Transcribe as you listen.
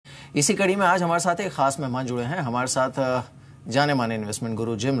इसी कड़ी में आज हमारे साथ एक खास मेहमान जुड़े हैं। हमारे साथ जाने माने इन्वेस्टमेंट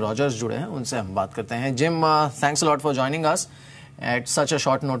गुरु जिम रॉजर्स जुड़े हैं, उनसे हम बात करते हैं। Gym, thanks a lot for joining us at such a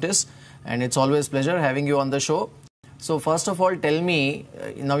short notice, and it's always pleasure having you on the show. So first of all, tell me,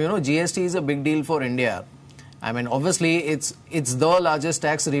 now you know GST is a big deal for India. I mean, obviously it's the largest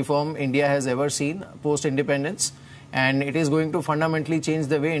tax reform India has ever seen post independence, and it is going to fundamentally change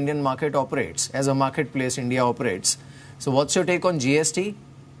the way Indian market operates, as a marketplace India operates. So what's your take on GST?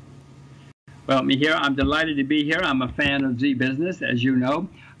 Well, Mihir, I'm delighted to be here. I'm a fan of Z Business, as you know.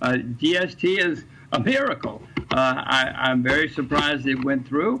 GST is a miracle. I'm very surprised it went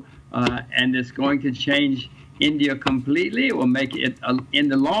through, and it's going to change India completely. It will make it, in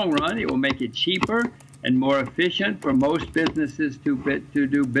the long run, it will make it cheaper and more efficient for most businesses to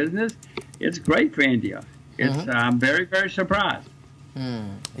do business. It's great for India. I'm very, very surprised.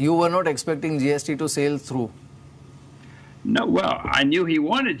 You were not expecting GST to sail through? No, well, I knew he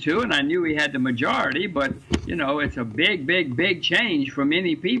wanted to, and I knew he had the majority, but, you know, it's a big, big, big change for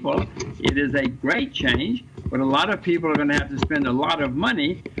many people. It is a great change, but a lot of people are going to have to spend a lot of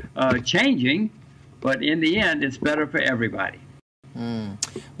money changing, but in the end, it's better for everybody.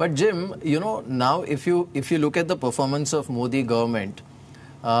 But Jim, you know, now if you look at the performance of Modi government,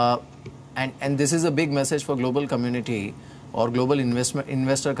 and this is a big message for global community or global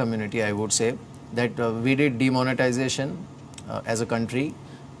investor community, I would say, that we did demonetization as a country,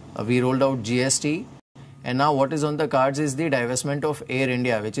 we rolled out GST, and now what is on the cards is the divestment of Air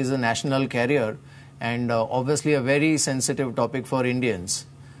India, which is a national carrier and obviously a very sensitive topic for Indians.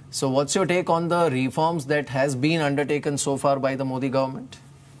 So what's your take on the reforms that has been undertaken so far by the Modi government?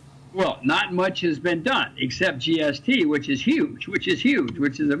 Well, not much has been done except GST, which is huge,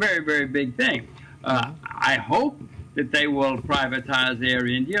 which is a very, very big thing. I hope that they will privatize Air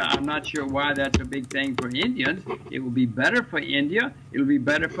India. I'm not sure why that's a big thing for Indians. It will be better for India. It will be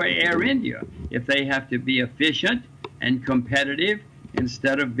better for Air India if they have to be efficient and competitive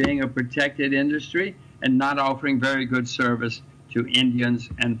instead of being a protected industry and not offering very good service to Indians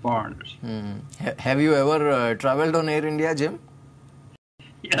and foreigners. Have you ever traveled on Air India, Jim?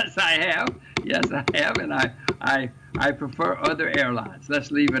 Yes, I have. Yes, I have, and I prefer other airlines.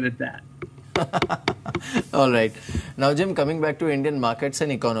 Let's leave it at that. All right. Now, Jim, coming back to Indian markets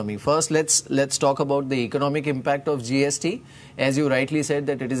and economy. First, let's talk about the economic impact of GST. As you rightly said,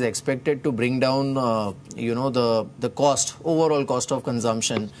 that it is expected to bring down, you know, the cost, overall cost of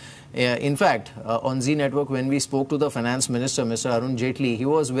consumption. In fact, on Z Network, when we spoke to the finance minister, Mr. Arun Jaitley, he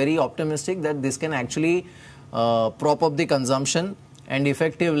was very optimistic that this can actually prop up the consumption and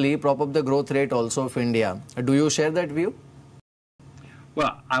effectively prop up the growth rate also of India. Do you share that view?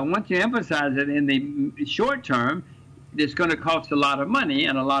 Well, I want to emphasize that in the short term, it's going to cost a lot of money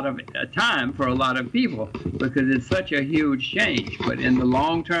and a lot of time for a lot of people because it's such a huge change. But in the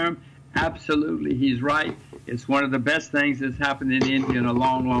long term, absolutely, he's right. It's one of the best things that's happened in India in a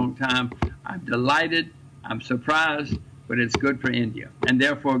long, long time. I'm delighted. I'm surprised, but it's good for India and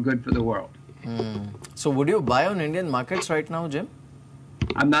therefore good for the world. So would you buy on Indian markets right now, Jim?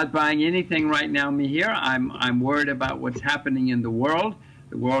 I'm not buying anything right now, Mihir. I'm worried about what's happening in the world.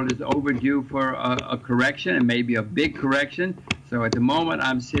 The world is overdue for a correction, and maybe a big correction. So at the moment,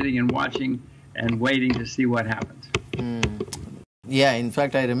 I'm sitting and watching and waiting to see what happens. Yeah, in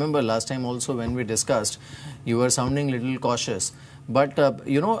fact, I remember last time also when we discussed, you were sounding a little cautious. But,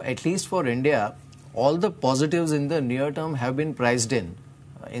 you know, at least for India, all the positives in the near term have been priced in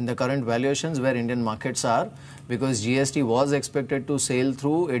the current valuations where Indian markets are, because GST was expected to sail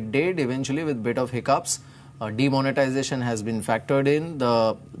through. It did eventually with bit of hiccups. Demonetization has been factored in.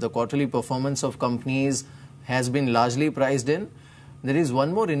 The quarterly performance of companies has been largely priced in. There is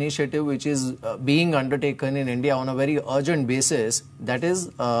one more initiative which is being undertaken in India on a very urgent basis, that is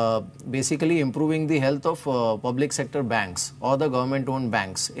basically improving the health of public sector banks or the government-owned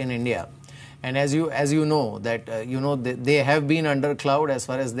banks in India. And as you know that you know they have been under cloud as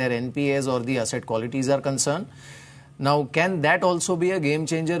far as their NPAs or the asset qualities are concerned. Now, can that also be a game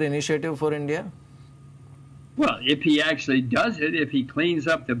changer initiative for India? Well, if he actually does it, if he cleans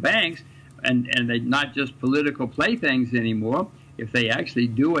up the banks and they're not just political playthings anymore, if they actually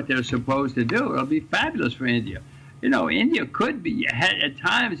do what they're supposed to do, it'll be fabulous for India. You know, India could be, at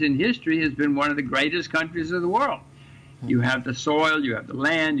times in history, has been one of the greatest countries of the world. You have the soil, you have the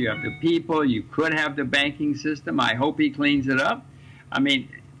land, you have the people, you could have the banking system. I hope he cleans it up. I mean,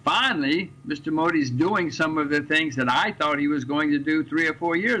 finally, Mr. Modi's doing some of the things that I thought he was going to do 3 or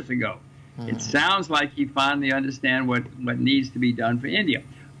 4 years ago. It sounds like he finally understands what needs to be done for India.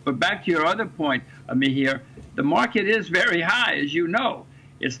 But back to your other point, Mihir, the market is very high, as you know.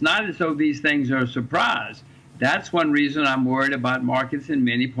 It's not as though these things are a surprise. That's one reason I'm worried about markets in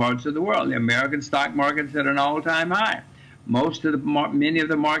many parts of the world. The American stock market's at an all-time high. Many of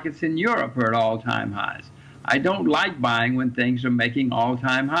the markets in Europe are at all-time highs. I don't like buying when things are making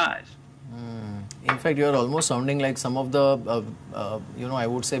all-time highs. In fact, you are almost sounding like some of the, I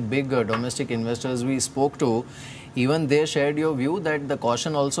would say big domestic investors we spoke to. Even they shared your view that the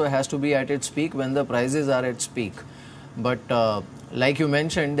caution also has to be at its peak when the prices are at its peak. But like you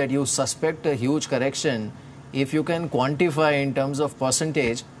mentioned that you suspect a huge correction. If you can quantify in terms of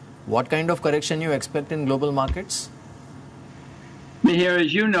percentage, what kind of correction you expect in global markets? Here,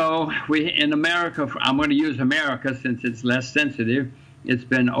 as you know, in America, I'm going to use America since it's less sensitive. It's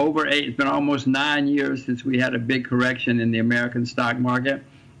been almost 9 years since we had a big correction in the American stock market.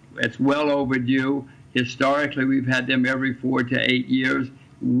 It's well overdue. Historically, we've had them every 4 to 8 years.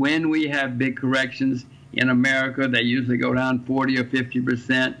 When we have big corrections in America, they usually go down 40 or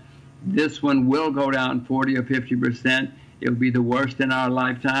 50%. This one will go down 40 or 50%. It'll be the worst in our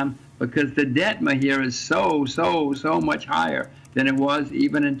lifetime because the debt here is so much higher than it was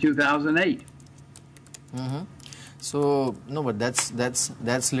even in 2008. So, no, but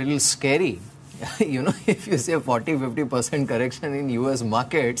that's little scary. If you say 40-50% correction in US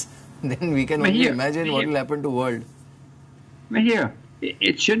markets, then we can only imagine what will happen to world. Here,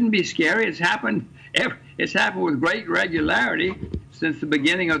 it shouldn't be scary. It's happened with great regularity since the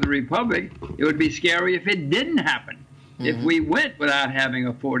beginning of the Republic. It would be scary if it didn't happen. If we went without having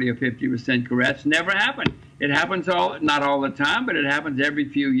a 40 or 50% correction, never happened. It happens not all the time, but it happens every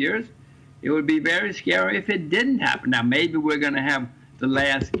few years. It would be very scary if it didn't happen. Now, maybe we're going to have the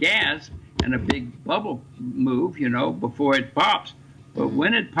last gasp and a big bubble move, before it pops. But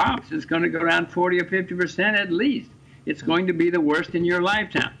when it pops, it's going to go down 40 or 50% at least. It's going to be the worst in your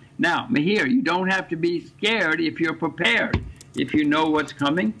lifetime. Now, Mahir, you don't have to be scared if you're prepared, if you know what's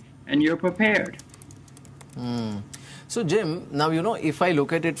coming and you're prepared. So, Jim, now, if I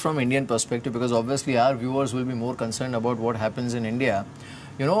look at it from Indian perspective, because obviously our viewers will be more concerned about what happens in India,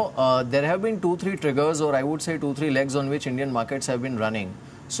 there have been 2-3 triggers, or I would say 2-3 legs on which Indian markets have been running.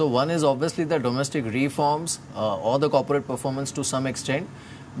 So, one is obviously the domestic reforms or the corporate performance to some extent.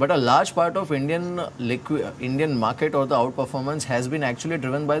 But a large part of Indian market or the outperformance has been actually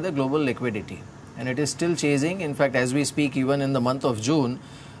driven by the global liquidity. And it is still chasing. In fact, as we speak, even in the month of June,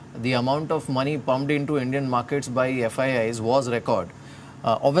 the amount of money pumped into Indian markets by FIIs was record.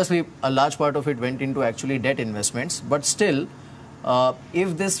 Obviously, a large part of it went into actually debt investments. But still,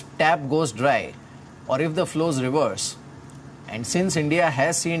 if this tap goes dry or if the flows reverse, and since India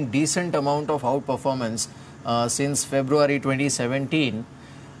has seen decent amount of outperformance since February 2017,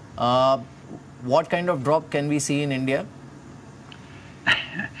 what kind of drop can we see in India?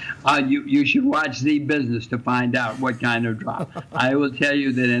 You should watch the business to find out what kind of drop. I will tell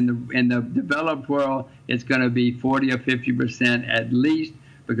you that in the developed world, it's going to be 40 or 50% at least,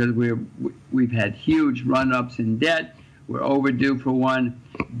 because we've had huge run-ups in debt. We're overdue for one.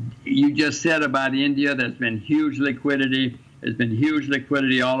 You just said about India, there's been huge liquidity. There's been huge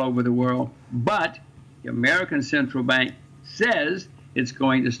liquidity all over the world. But the American Central Bank says it's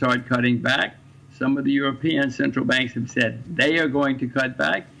going to start cutting back. Some of the European central banks have said they are going to cut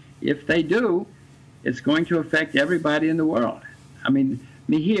back. If they do, it's going to affect everybody in the world. I mean,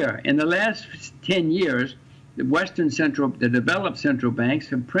 here, in the last 10 years, the developed central banks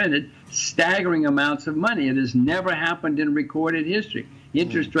have printed staggering amounts of money. It has never happened in recorded history.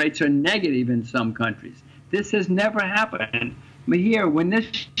 Interest rates are negative in some countries. This has never happened. But here, when this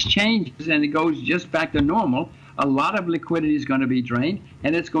changes and it goes just back to normal, a lot of liquidity is going to be drained,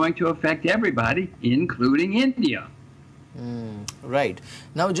 and it's going to affect everybody, including India. Right.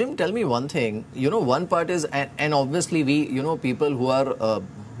 Now, Jim, tell me one thing. One part is, and obviously we, people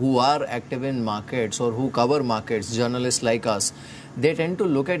who are active in markets or who cover markets, journalists like us, they tend to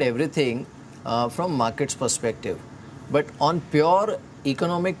look at everything from markets perspective. But on pure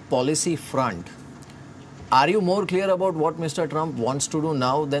economic policy front, are you more clear about what Mr. Trump wants to do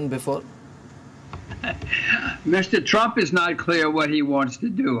now than before? Mr. Trump is not clear what he wants to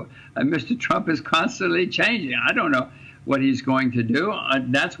do. Mr. Trump is constantly changing. I don't know what he's going to do.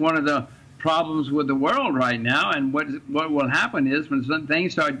 That's one of the problems with the world right now. And what will happen is when some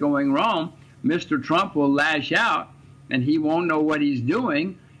things start going wrong, Mr. Trump will lash out and he won't know what he's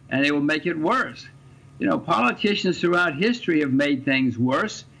doing, and it will make it worse. Politicians throughout history have made things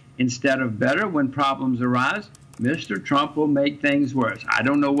worse instead of better when problems arise. Mr. Trump will make things worse. I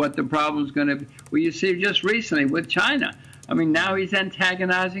don't know what the problem's going to be. Well, you see just recently with China. I mean, now he's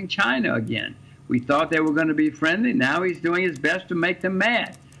antagonizing China again. We thought they were going to be friendly. Now he's doing his best to make them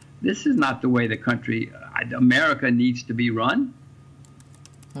mad. This is not the way the country, America, needs to be run.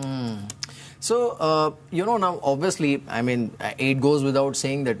 So, now obviously, I mean, it goes without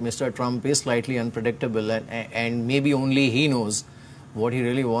saying that Mr. Trump is slightly unpredictable, and maybe only he knows what he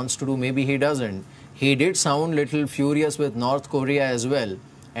really wants to do. Maybe he doesn't. He did sound little furious with North Korea as well.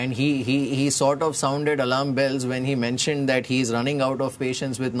 And he sort of sounded alarm bells when he mentioned that he is running out of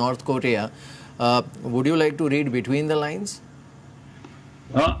patience with North Korea. Would you like to read between the lines?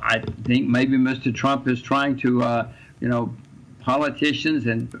 Well, I think maybe Mr. Trump is trying to, politicians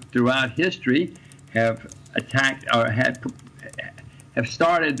and throughout history have attacked or have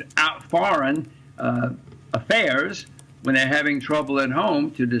started out foreign affairs when they're having trouble at home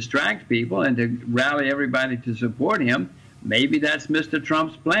to distract people and to rally everybody to support him. Maybe that's Mr.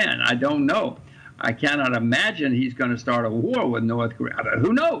 Trump's plan. I don't know. I cannot imagine he's going to start a war with North Korea.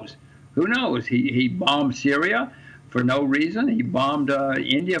 Who knows? Who knows? He bombed Syria for no reason. He bombed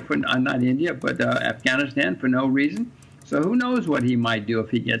India for not India, but Afghanistan for no reason. So who knows what he might do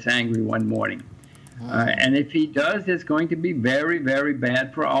if he gets angry one morning. And if he does, it's going to be very, very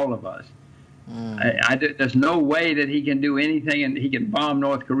bad for all of us. There's no way that he can do anything, and he can bomb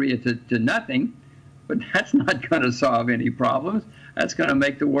North Korea to nothing, but that's not going to solve any problems. That's going to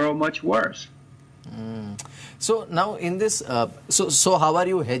make the world much worse. So now in this, so how are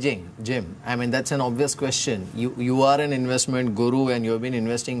you hedging, Jim? I mean, that's an obvious question. You are an investment guru and you've been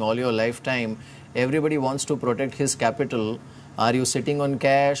investing all your lifetime. Everybody wants to protect his capital. Are you sitting on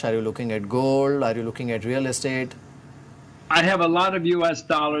cash? Are you looking at gold? Are you looking at real estate? I have a lot of U.S.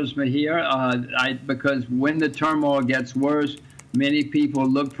 dollars here because when the turmoil gets worse, many people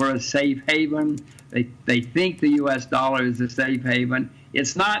look for a safe haven. They think the U.S. dollar is a safe haven.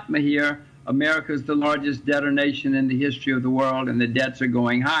 It's not, Mahir. America is the largest debtor nation in the history of the world, and the debts are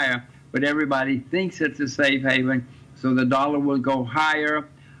going higher. But everybody thinks it's a safe haven, so the dollar will go higher.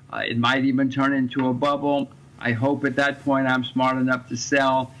 It might even turn into a bubble. I hope at that point I'm smart enough to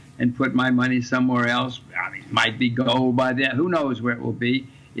sell and put my money somewhere else. I mean, it might be gold by then. Who knows where it will be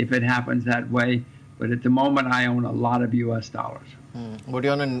if it happens that way. But at the moment, I own a lot of U.S. dollars. But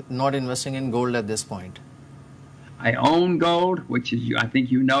you're not investing in gold at this point? I own gold, which is, I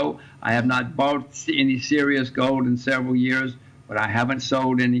think you know, I have not bought any serious gold in several years, but I haven't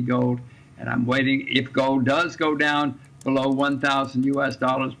sold any gold. And I'm waiting. If gold does go down below 1,000 U.S.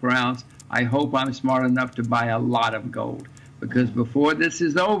 dollars per ounce, I hope I'm smart enough to buy a lot of gold. Because before this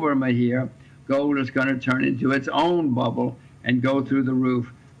is over, Mahir, gold is going to turn into its own bubble and go through the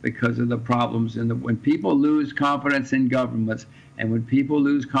roof because of the problems. When people lose confidence in governments and when people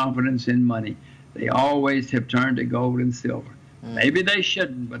lose confidence in money, they always have turned to gold and silver. Maybe they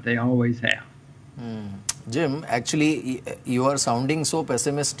shouldn't, but they always have. Jim, actually, you are sounding so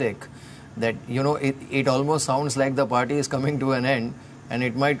pessimistic that, it almost sounds like the party is coming to an end, and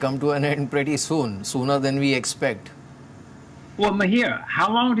it might come to an end pretty soon, sooner than we expect. Well, Mahir,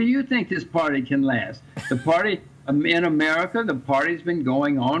 how long do you think this party can last? The party in America, the party's been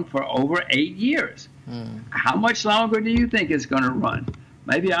going on for over 8 years. How much longer do you think it's going to run?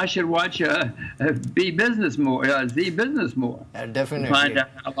 Maybe I should watch Z Business more. Definitely. To find out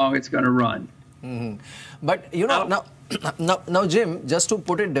how long it's going to run. But, now, Jim, just to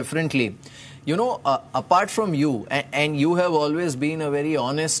put it differently, apart from you, and you have always been a very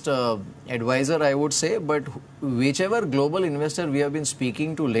honest advisor, I would say, but whichever global investor we have been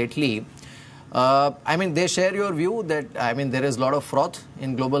speaking to lately, they share your view that, there is a lot of froth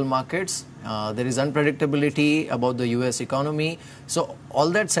in global markets. There is unpredictability about the US economy. So all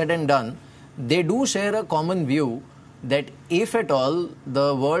that said and done, they do share a common view that if at all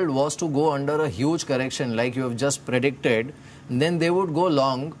the world was to go under a huge correction like you have just predicted, then they would go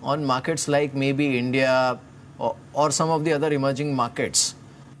long on markets like maybe India or some of the other emerging markets.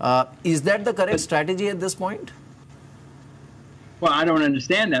 Is that the correct strategy at this point? Well, I don't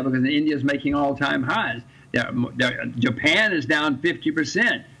understand that because India is making all-time highs. Japan is down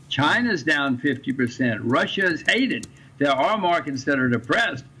 50%. China is down 50%. Russia is hated. There are markets that are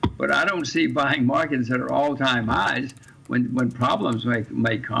depressed, but I don't see buying markets that are all-time highs when problems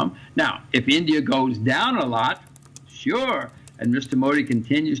may come. Now, if India goes down a lot, sure, and Mr. Modi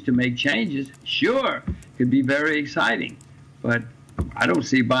continues to make changes, sure, could be very exciting. But I don't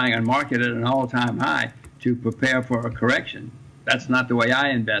see buying a market at an all-time high to prepare for a correction. That's not the way I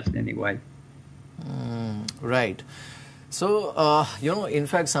invest anyway. Right. So, in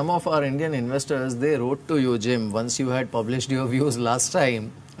fact, some of our Indian investors, they wrote to you, Jim, once you had published your views last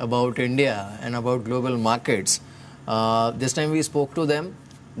time about India and about global markets. This time we spoke to them.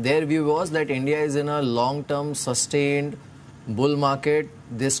 Their view was that India is in a long-term sustained bull market.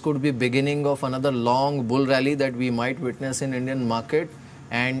 This could be beginning of another long bull rally that we might witness in Indian market.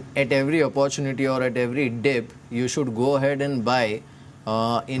 And at every opportunity or at every dip, you should go ahead and buy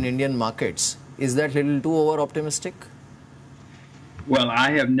in Indian markets. Is that a little too over-optimistic? Well,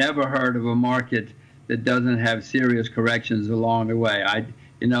 I have never heard of a market that doesn't have serious corrections along the way.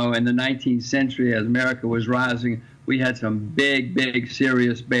 In the 19th century, as America was rising, we had some big,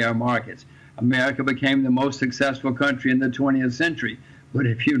 serious bear markets. America became the most successful country in the 20th century. But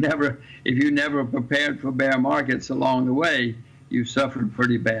if you never prepared for bear markets along the way, you suffered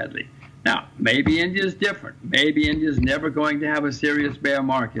pretty badly. Now, maybe India's different. Maybe India's never going to have a serious bear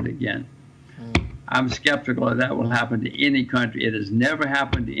market again. I'm skeptical that will happen to any country. It has never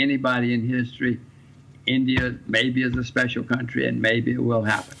happened to anybody in history. India maybe is a special country, and maybe it will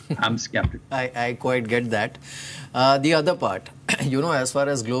happen. I'm skeptical. I quite get that. The other part, as far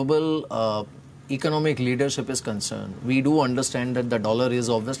as global economic leadership is concerned, we do understand that the dollar is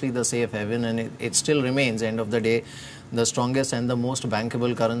obviously the safe haven, and it still remains, end of the day, the strongest and the most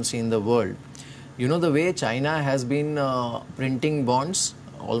bankable currency in the world. The way China has been printing bonds,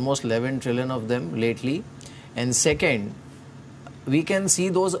 almost 11 trillion of them lately. And second, we can see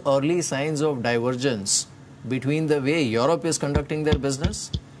those early signs of divergence between the way Europe is conducting their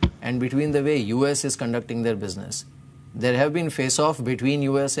business and between the way US is conducting their business. There have been face-off between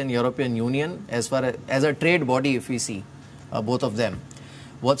US and European Union as far as a trade body, if we see both of them.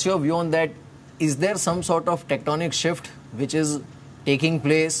 What's your view on that? Is there some sort of tectonic shift which is taking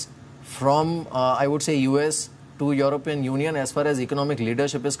place from, I would say, US to European Union as far as economic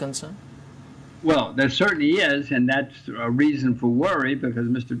leadership is concerned? Well, there certainly is, and that's a reason for worry, because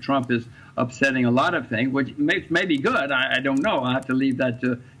Mr. Trump is upsetting a lot of things, which may be good. I don't know. I have to leave that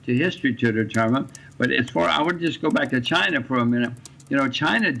to history to determine. But I would just go back to China for a minute.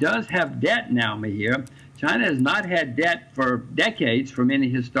 China does have debt now, Mihir. China has not had debt for decades for many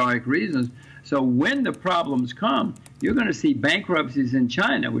historic reasons. So when the problems come, you're going to see bankruptcies in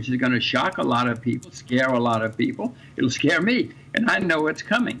China, which is going to shock a lot of people, scare a lot of people. It'll scare me, and I know it's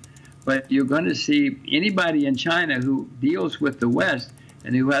coming. But you're going to see anybody in China who deals with the West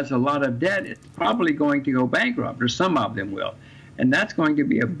and who has a lot of debt is probably going to go bankrupt, or some of them will. And that's going to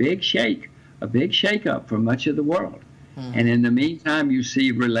be a big shake-up for much of the world. And in the meantime, you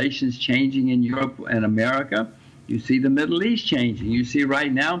see relations changing in Europe and America. You see the Middle East changing. You see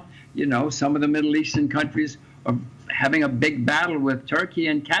right now, some of the Middle Eastern countries are having a big battle with Turkey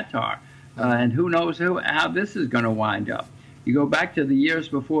and Qatar. And who knows how this is going to wind up. You go back to the years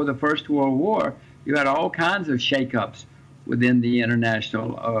before the First World War, you had all kinds of shakeups within the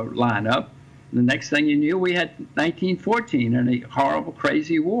international lineup. And the next thing you knew, we had 1914 and a horrible,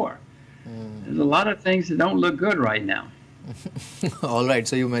 crazy war. There's a lot of things that don't look good right now. All right,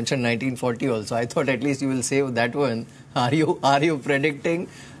 so you mentioned 1940 also. I thought at least you will save that one. Are you predicting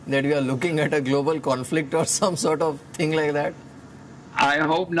that we are looking at a global conflict or some sort of thing like that? I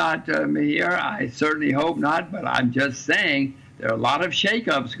hope not, Mihir. I certainly hope not, but I'm just saying there are a lot of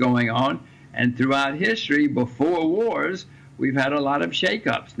shakeups going on, and throughout history, before wars, we've had a lot of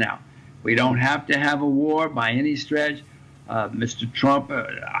shakeups. Now, we don't have to have a war by any stretch. Mr. Trump,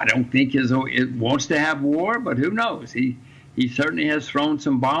 I don't think it wants to have war, but who knows? He certainly has thrown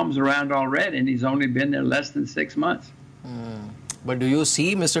some bombs around already, and he's only been there less than 6 months. But do you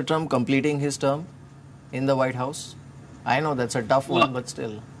see Mr. Trump completing his term in the White House? I know that's a tough one, but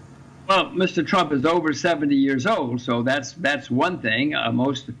still. Well, Mr. Trump is over 70 years old, so that's one thing.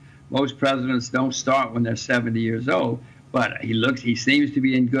 Most presidents don't start when they're 70 years old, but he seems to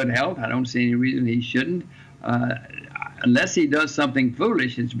be in good health. I don't see any reason he shouldn't. Unless he does something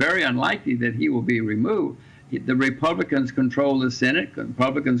foolish, it's very unlikely that he will be removed. The Republicans control the Senate.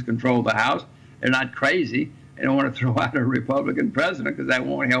 Republicans control the House. They're not crazy. They don't want to throw out a Republican president because that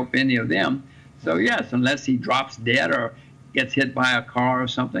won't help any of them. So, yes, unless he drops dead or gets hit by a car or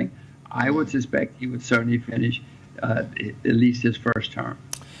something, I would suspect he would certainly finish at least his first term.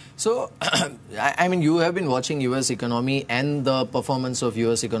 So, I mean, you have been watching U.S. economy and the performance of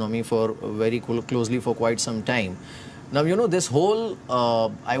U.S. economy for very closely for quite some time. Now, this whole,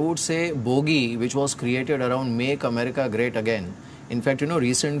 I would say, bogey which was created around Make America Great Again. In fact,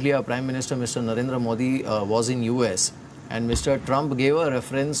 recently our Prime Minister, Mr. Narendra Modi, was in U.S. and Mr. Trump gave a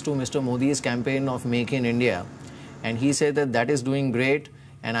reference to Mr. Modi's campaign of Make in India. And he said that is doing great,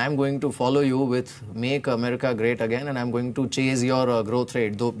 and I'm going to follow you with Make America Great Again, and I'm going to chase your growth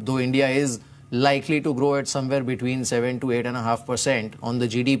rate. Though India is likely to grow at somewhere between 7 to 8.5% on the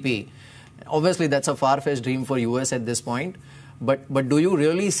GDP. Obviously, that's a far-fetched dream for US at this point. But do you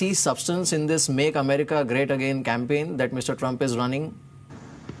really see substance in this Make America Great Again campaign that Mr. Trump is running?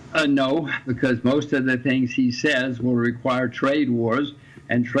 No, because most of the things he says will require trade wars,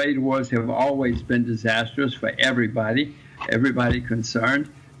 and trade wars have always been disastrous for everybody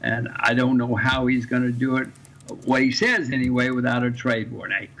concerned. And I don't know how he's going to do it what he says anyway, without a trade war.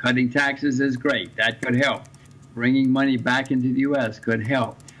 Now, cutting taxes is great. That could help. Bringing money back into the U.S. could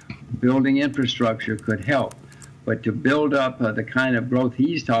help. Building infrastructure could help. But to build up the kind of growth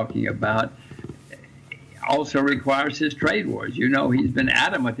he's talking about also requires his trade wars. You know, he's been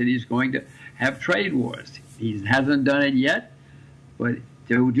adamant that he's going to have trade wars. He hasn't done it yet, but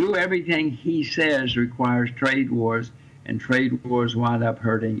to do everything he says requires trade wars, and trade wars wind up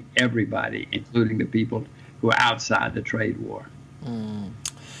hurting everybody, including the people who are outside the trade war.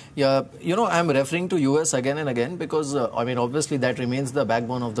 Yeah, you know, I'm referring to US again and again because, I mean, obviously that remains the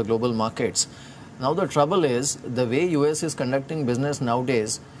backbone of the global markets. Now, the trouble is the way US is conducting business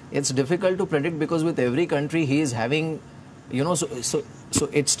nowadays, it's difficult to predict because with every country he is having, you know, so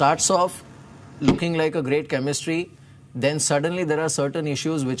it starts off looking like a great chemistry. Then suddenly there are certain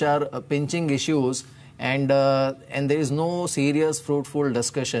issues which are pinching issues, and there is no serious fruitful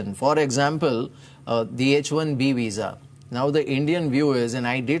discussion. For example, the H-1B visa. Now the Indian view is, and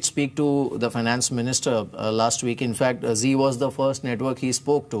I did speak to the finance minister last week. In fact, Z was the first network he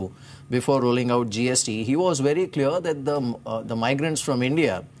spoke to before rolling out GST. He was very clear that the migrants from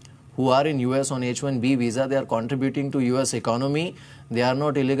India who are in US on H-1B visa, they are contributing to US economy. They are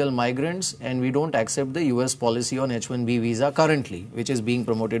not illegal migrants, and we don't accept the US policy on H-1B visa currently, which is being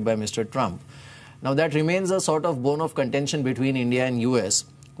promoted by Mr. Trump. Now that remains a sort of bone of contention between India and US.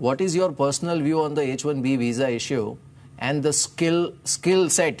 What is your personal view on the H-1B visa issue and the skill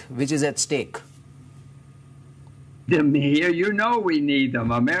set which is at stake? Them here, you know, we need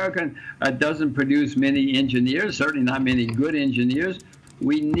them. America doesn't produce many engineers, certainly not many good engineers.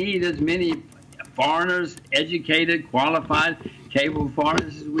 We need as many foreigners, educated, qualified, capable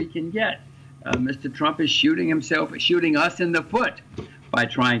foreigners as we can get. Mr. Trump is shooting us in the foot by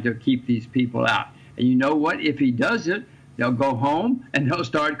trying to keep these people out. And you know what? If he does it, they'll go home and they'll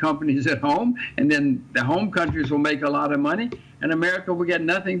start companies at home, and then the home countries will make a lot of money, and America will get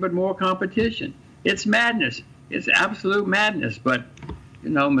nothing but more competition. It's madness. It's absolute madness. But,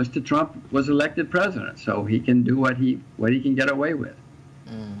 you know, Mr. Trump was elected president, so he can do what he can get away with.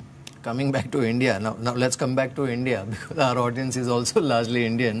 Coming back to India, now let's come back to India because our audience is also largely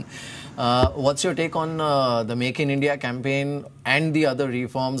Indian. What's your take on the Make in India campaign and the other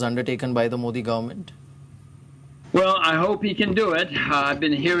reforms undertaken by the Modi government? Well, I hope he can do it. I've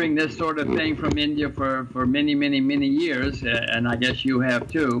been hearing this sort of thing from India for many, many, many years, and I guess you have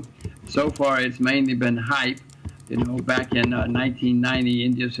too. So far, it's mainly been hype. You know, back in 1990,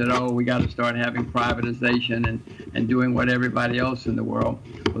 India said, oh, we got to start having privatization and doing what everybody else in the world.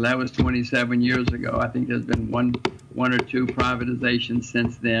 Well, that was 27 years ago. I think there's been one or two privatizations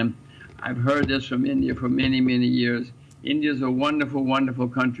since then. I've heard this from India for many, many years. India's a wonderful, wonderful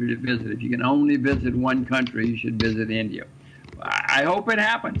country to visit. If you can only visit one country, you should visit India. I hope it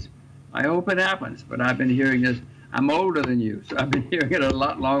happens. I hope it happens. But I've been hearing this. I'm older than you, so I've been hearing it a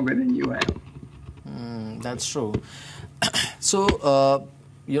lot longer than you have. That's true. So,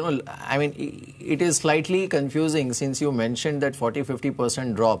 you know, I mean, it is slightly confusing since you mentioned that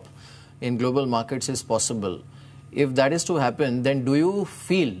 40-50% drop in global markets is possible. If that is to happen, then do you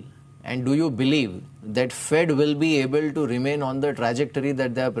feel and do you believe that Fed will be able to remain on the trajectory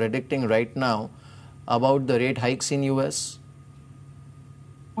that they are predicting right now about the rate hikes in US?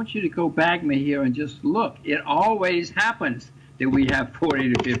 I want you to go back me here and just look. It always happens that we have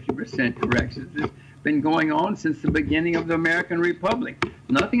 40 to 50% corrections. It's been going on since the beginning of the American Republic.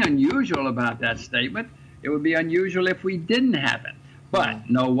 Nothing unusual about that statement. It would be unusual if we didn't have it. But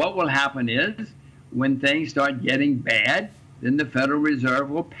no, what will happen is when things start getting bad, then the Federal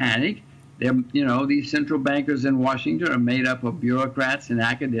Reserve will panic. You know, these central bankers in Washington are made up of bureaucrats and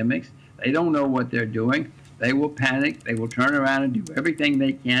academics. They don't know what they're doing. They will panic. They will turn around and do everything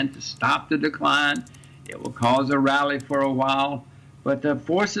they can to stop the decline. It will cause a rally for a while. But the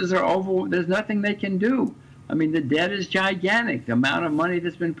forces are over. There's nothing they can do. I mean, the debt is gigantic. The amount of money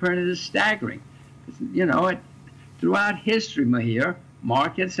that's been printed is staggering. You know, throughout history, Mahir,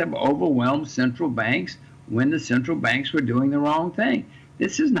 markets have overwhelmed central banks when the central banks were doing the wrong thing.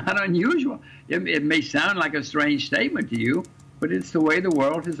 This is not unusual. It may sound like a strange statement to you, but it's the way the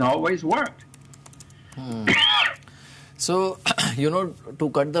world has always worked. So, you know, to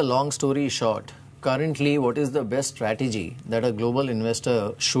cut the long story short, currently, what is the best strategy that a global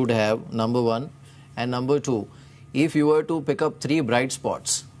investor should have, number one? And number two, if you were to pick up three bright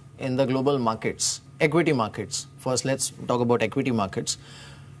spots in the global markets, equity markets, first let's talk about equity markets,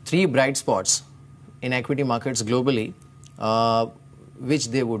 three bright spots in equity markets globally, which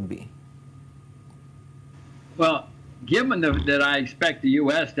they would be? Well, given that I expect the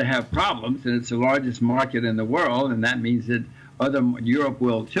U.S. to have problems, and it's the largest market in the world, and that means that Europe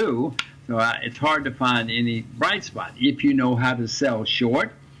will too, So it's hard to find any bright spot. If you know how to sell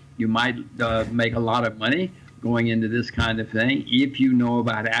short, you might make a lot of money going into this kind of thing. If you know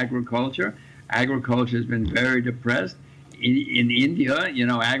about agriculture, agriculture has been very depressed. In India, you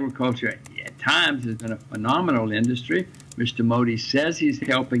know, agriculture at times has been a phenomenal industry. Mr. Modi says he's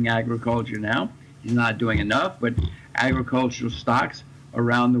helping agriculture now. He's not doing enough, but agricultural stocks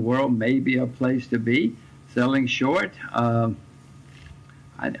around the world may be a place to be. Selling short,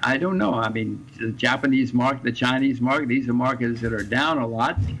 I don't know. I mean, the Japanese market, the Chinese market, these are markets that are down a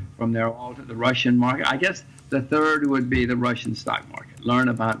lot from their all to the Russian market. I guess the third would be the Russian stock market. Learn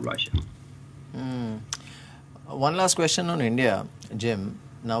about Russia. One last question on India, Jim.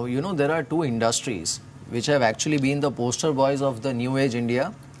 Now, you know, there are two industries which have actually been the poster boys of the new age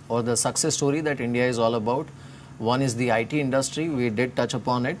India, or the success story that India is all about. One is the IT industry. We did touch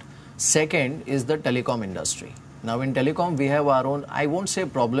upon it. Second is the telecom industry. Now, in telecom, we have our own, I won't say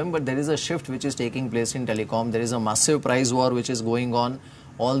problem, but there is a shift which is taking place in telecom. There is a massive price war which is going on.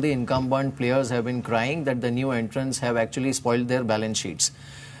 All the incumbent players have been crying that the new entrants have actually spoiled their balance sheets.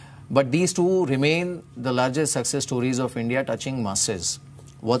 But these two remain the largest success stories of India, touching masses.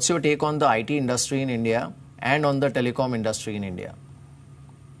 What's your take on the IT industry in India and on the telecom industry in India?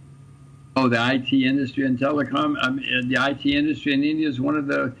 Oh, the IT industry and telecom. I mean, the IT industry in India is one of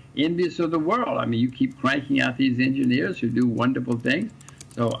the envious of the world. I mean, you keep cranking out these engineers who do wonderful things.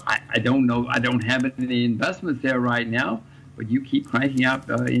 So I don't know. I don't have any investments there right now, but you keep cranking out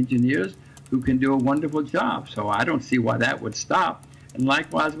engineers who can do a wonderful job. So I don't see why that would stop. And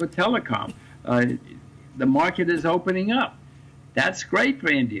likewise with telecom, the market is opening up. That's great for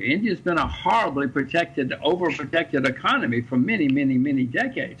India. India's been a horribly protected, overprotected economy for many, many, many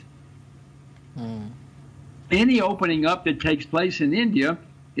decades. Any opening up that takes place in India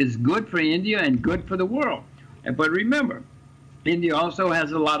is good for India and good for the world. But remember, India also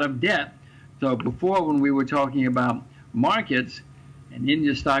has a lot of debt. So before, when we were talking about markets and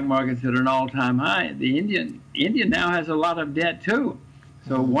India stock markets at an all-time high, India now has a lot of debt too.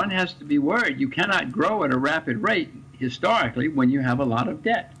 So one has to be worried. You cannot grow at a rapid rate historically when you have a lot of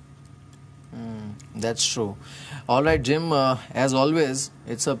debt. That's true. All right, Jim, as always,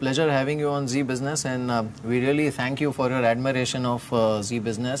 it's a pleasure having you on Z Business, and we really thank you for your admiration of Z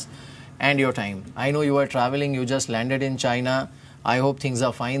Business and your time. I know you are traveling, you just landed in China. I hope things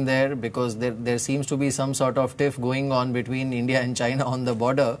are fine there, because there seems to be some sort of tiff going on between India and China on the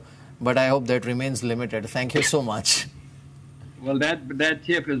border, but I hope that remains limited. Thank you so much. Well, that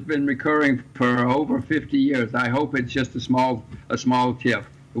tiff has been recurring for over 50 years. I hope it's just a small tiff.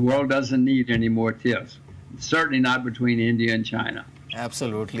 The world doesn't need any more tiffs. Certainly not between India and China.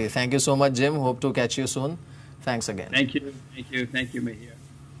 Absolutely. Thank you so much, Jim. Hope to catch you soon. Thanks again. Thank you. Thank you. Thank you,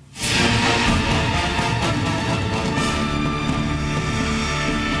 Mahir.